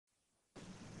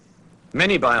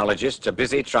Many biologists are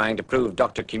busy trying to prove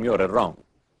Dr. Kimura wrong.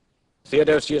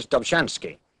 Theodosius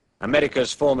Dobzhansky,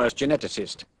 America's foremost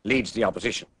geneticist, leads the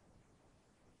opposition.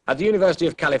 At the University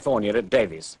of California at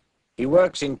Davis, he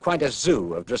works in quite a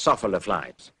zoo of Drosophila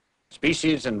flies,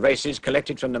 species and races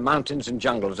collected from the mountains and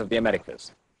jungles of the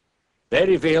Americas. They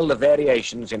reveal the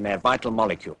variations in their vital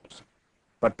molecules.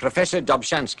 But Professor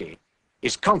Dobzhansky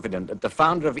is confident that the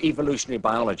founder of evolutionary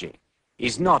biology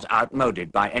is not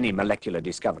outmoded by any molecular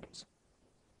discoveries.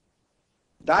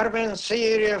 Darwin's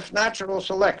theory of natural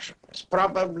selection is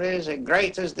probably the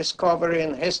greatest discovery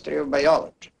in the history of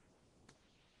biology.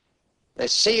 The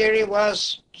theory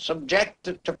was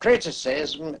subjected to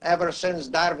criticism ever since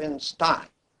Darwin's time.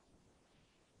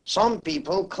 Some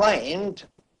people claimed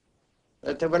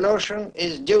that evolution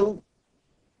is due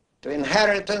to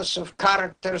inheritance of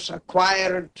characters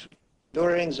acquired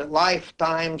during the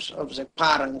lifetimes of the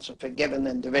parents of a given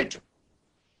individual.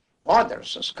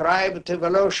 Others ascribed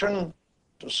evolution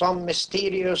to some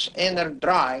mysterious inner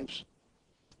drives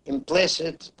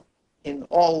implicit in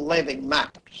all living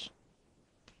matters.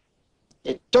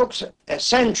 It took a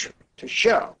century to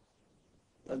show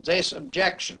that these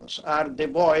objections are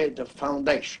devoid of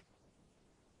foundation.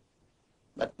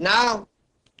 But now,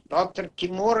 Dr.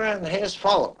 Kimura and his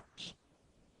followers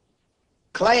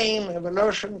claim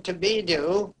evolution to be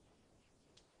due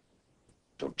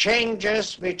to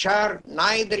changes which are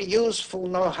neither useful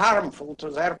nor harmful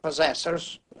to their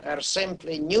possessors, are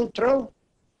simply neutral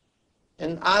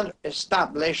and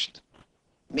unestablished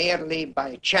merely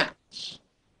by chance.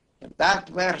 If that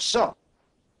were so,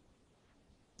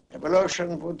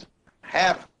 evolution would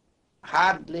have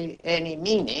hardly any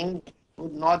meaning,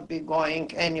 would not be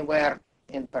going anywhere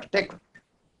in particular.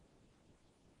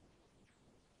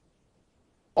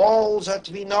 All that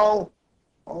we know,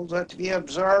 all that we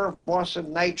observe, both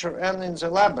in nature and in the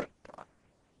laboratory,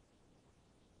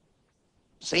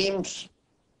 seems,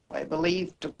 I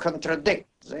believe, to contradict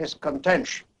this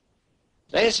contention.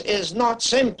 This is not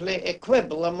simply a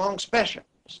quibble among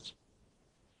specialists.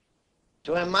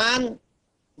 To a man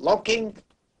looking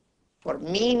for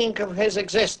meaning of his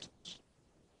existence,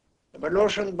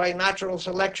 evolution by natural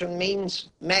selection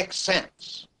makes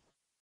sense.